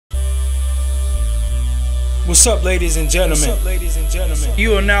What's up, ladies and gentlemen?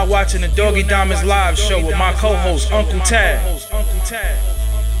 You are now watching the Doggie Diamonds live show with my co-host, Uncle Tad.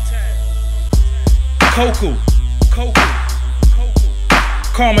 Coco.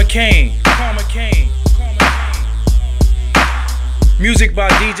 Karma Kane. Music by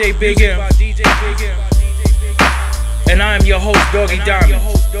DJ Big M. And I am your host, Doggie Diamond.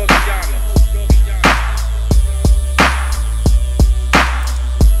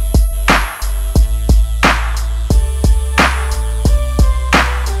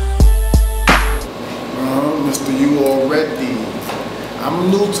 Mr. You already.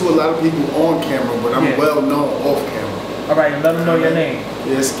 I'm new to a lot of people on camera, but I'm well known off camera. Alright, let them know your name.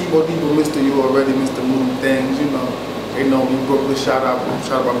 Yeah, Skibo, Deebo, Mr. You already, Mr. Moving Things, you know. They know me, Brooklyn, shout out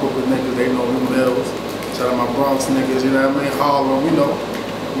my Brooklyn niggas, they know me, Mills. Shout out my Bronx niggas, you know what I mean? Harlem, you know.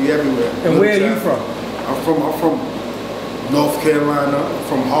 We everywhere. And where are you from? I'm from North Carolina, I'm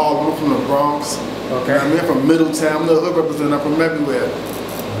from Harlem, I'm from the Bronx. Okay. You know what I mean? I'm from Middletown, I'm the hood representative, I'm from everywhere.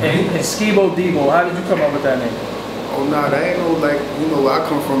 And Skibo Deebo, how did you come up with that name? Oh nah, that ain't no like, you know where I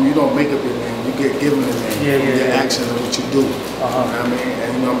come from, you don't make up your name, you get given a name. Your actions and what you do. You know what I mean?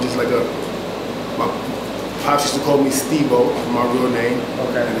 And you know, I'm just like my pops used to call me Skibo, my real name.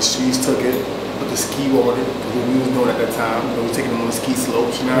 Okay. And the streets took it, put the Skibo on it, because what we was doing at that time, you know, we taking them on the ski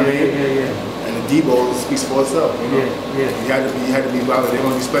slopes, you know what I mean? And the Deebo speaks for itself, you know? You had to be violent, they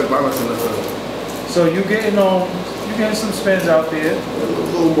don't respect violence in the hood. So you getting some spins out there.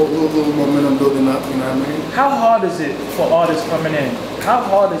 A little momentum building up, you know what I mean? How hard is it for artists coming in? How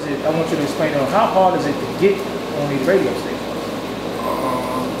hard is it, I want you to explain to them, how hard is it to get on these radio stations?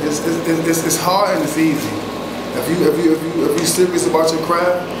 It's hard and it's easy. If you serious about your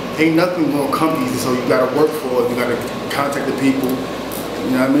craft, ain't nothing gonna come easy. So you gotta work for it, you gotta contact the people.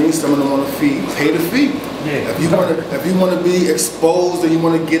 You know what I mean? Some of them on the fee, pay the fee. Yeah. If you wanna be exposed and you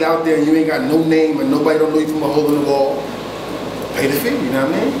wanna get out there and you ain't got no name and nobody don't know you from a hole in the wall, pay the fee, you know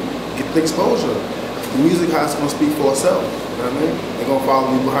what I mean? Get the exposure. The music house gonna speak for itself, you know what I mean? They're gonna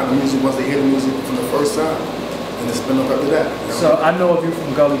follow you behind the music once they hear the music from the first time. And then spin up after that. You know so I know of you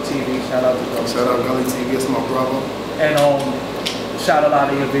from Gully TV, shout out to Gully TV. Shout out Gully TV, it's my brother. And shot a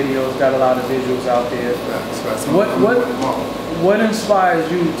lot of your videos, got a lot of visuals out there. That's what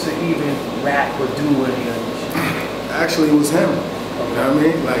inspires you to even rap or do any of this shit? Actually, it was him. You know what I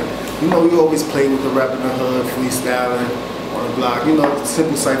mean? Like, you know, we always play with the rap in the hood, freestyling on the block, you know,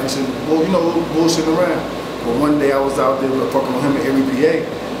 simple cypher shit, well, you know, little bullshit around. But one day I was out there fucking with him in Erie, PA,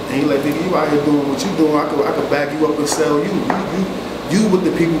 and he like, nigga, you out here doing what you doing, I could back you up and sell you. You what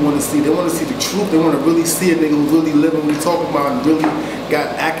the people want to see. They want to see the truth. They want to really see a nigga who's really living what we talking about and really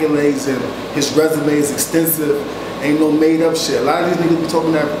got accolades and his resume is extensive. Ain't no made up shit. A lot of these niggas be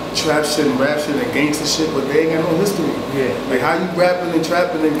talking that trap shit and rap shit and gangster shit, but they ain't got no history. Yeah. Like how you rapping and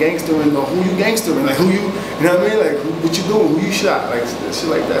trapping and gangstering, or who you gangstering, like who you know what I mean? Like what you doing, who you shot, like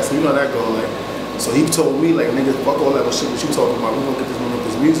shit like that. So you know how that go. Like, so he told me like, nigga, fuck all that shit. What you talking about? We gonna get this one with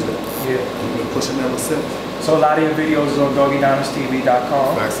this music. Yeah. And we've been pushing ever since. So a lot of your videos is on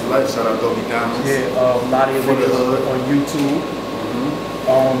DoggieDiamondsTV.com. Facts of life. Shout out Doggie Diamonds. Yeah. A lot of your videos on YouTube.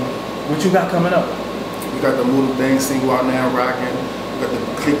 What you got coming up? We got the Moving Things single out now rocking. We got the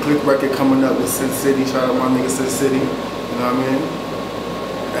Click record coming up with Sin City. Shout out my nigga Sin City. You know what I mean?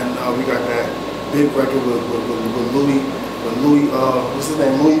 And we got that big record with Louis, what's his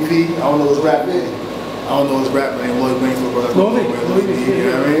name? Louis P. I don't know his rap name. I don't know his rap name. Lloyd Banks, brother. Louis P. You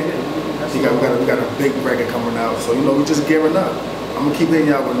know what I mean? We got a big record coming out. So you know we just gearing up. I'm gonna keep hitting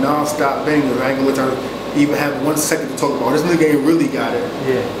y'all with non-stop bangers. I ain't gonna let y'all even have 1 second to talk about. This nigga ain't really got it.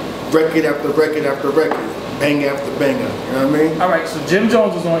 Yeah. Record after record after record, bang after banger. You know what I mean? All right. So Jim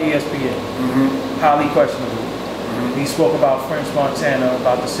Jones was on ESPN. Highly questionable. He spoke about French Montana,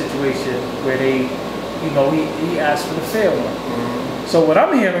 about the situation where they, you know, he asked for the fair one. So what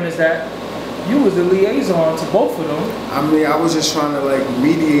I'm hearing is that you was the liaison to both of them. I mean, I was just trying to like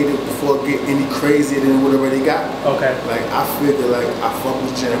mediate it before it get any crazier than what already got. Okay. Like I figure like I fuck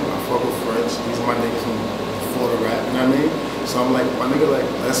with Jim, I fuck with French. These are my niggas from before the rap. You know what I mean? So I'm like, my nigga, like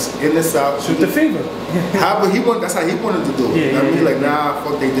let's end this out. Shoot the fever. That's how he wanted to do it. You know what I mean? Like nah,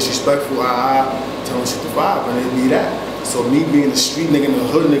 fuck they disrespectful. Tell him shoot the 5, and it'd be that. So me being the street nigga in the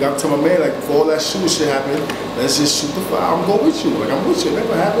hood nigga, I'm telling my man like before all that shooting shit happened, let's just shoot the 5. I'm going with you. Like I'm with you.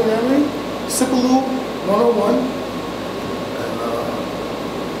 Never happened. You know what I mean? Simple little 101. And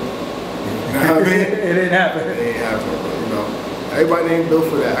you know what I mean? It didn't happen. It ain't happen, but you know. Everybody ain't built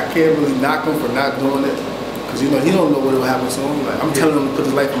for that. I can't really knock him for not doing it. Cause you know he don't know what will happen to him. Like I'm telling him to put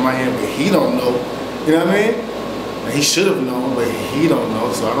his life in my hand, but he don't know. You know what I mean? And he should have known, but he don't know.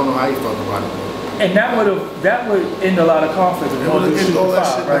 So I don't know how he felt about it. And that would end a lot of conflict. It would end all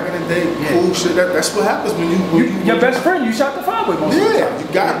that shit back in the day. Cool shit. That's what happens when you your best friend you shot the 5 with most of the time.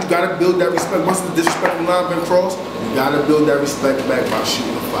 You gotta build that respect. Once the disrespectful line been crossed, you gotta build that respect back by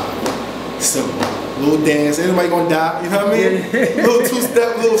shooting a 5. Simple. Little dance, anybody gonna die, you know what I mean? Little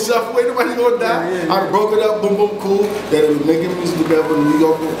 2-step, little shuffle, ain't nobody gonna die. I broke it up, boom, boom, cool. That it was making music together in New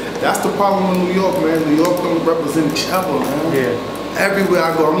York. That's the problem in New York, man. New York don't represent each other, man. Yeah. Everywhere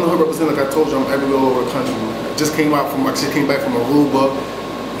I go, I'm not representing, like I told you, I'm everywhere all over the country, man. I just came back from Aruba.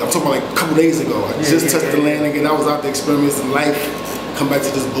 I'm talking about like a couple days ago. I just touched the land again. I was out there experiencing life. Come back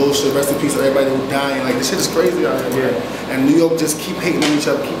to this bullshit. Rest in peace to everybody who's dying. Like, this shit is crazy out here, man. And New York just keep hating on each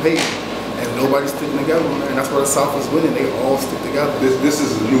other, keep hating. And nobody's sticking together, man. And that's why the South is winning. They all stick together. This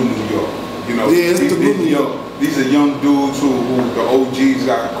is a new New York. You know, it's the new New York. These are young dudes who the OGs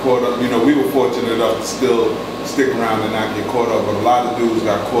got caught up. You know, we were fortunate enough to still stick around and not get caught up, but a lot of dudes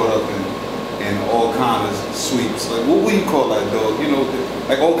got caught up in all kind of sweeps. Like, what would you call that, dog? You know,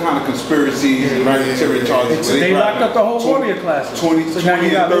 like all kind of conspiracies and racketeering charges. They locked up the whole warrior classes. 20 now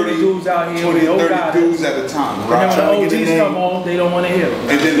you got 30 dudes out here. 20 and 30 dudes at a time. Right. And then when the OGs come on, they don't want to hear them.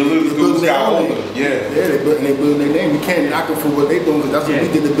 And then the little dudes got older. They build their name. We can't knock them for what they doing, because that's what we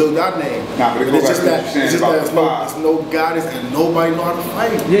did to build our name. Nah, but it's just that there's no guidance and nobody know how to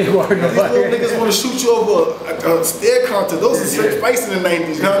fight. Yeah, these little niggas want to shoot you over a stair counter. Those are straight fights in the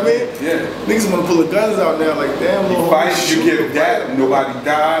 90s, you know what I mean? Yeah. Niggas want to pull the guns out now, like, damn, you fight, you get that, nobody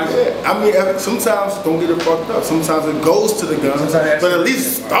dies. Yeah. I mean, sometimes don't get it fucked up. Sometimes it goes to the guns, but at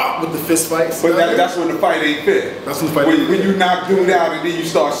least start with the fist fights. But that's when the fight ain't fair. That's when the fight when you knock dude out and then you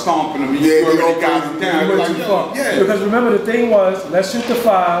start stomping them, you already got him down. You're like, because remember, the thing was, let's shoot the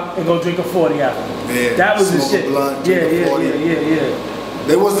 5 and go drink a 40 after. Yeah, that was the shit. Blunt, Yeah.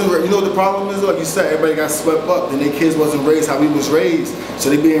 They wasn't, you know what the problem is, like you said, everybody got swept up, then their kids wasn't raised how we was raised,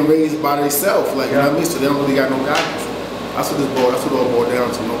 so they being raised by themselves, like, you know what I mean, so they don't really got no guidance. That's what it all boiled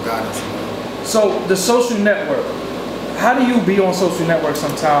down to, no guidance. So, the social network, how do you be on social network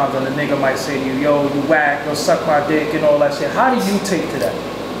sometimes and a nigga might say to you, yo, you whack, yo, suck my dick and all that shit, how do you take to that?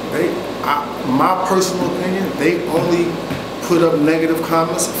 My personal opinion, they only put up negative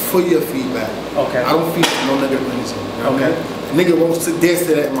comments for your feedback. Okay. I don't feed no negative energy. You know what I mean? Nigga won't dare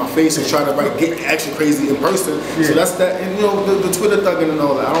say that in my face and try to get action crazy in person. Yeah. So that's that, and you know, the Twitter thugging and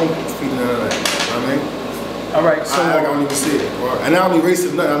all that. I don't feed none of that. You know what I mean? All right, so I don't even see it. And I don't erase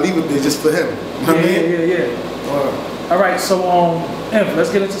it, nothing. I leave it there just for him. You know what I mean? Yeah. All right, so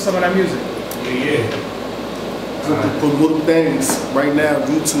let's get into some of that music. Yeah. Put little things right now,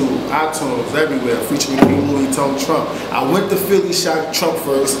 YouTube, iTunes, everywhere, featuring King Louis Tone Trump. I went to Philly, shot Trump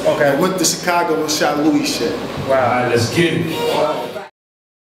first. Okay. I went to Chicago and shot Louis shit. Wow. All right, let's get it.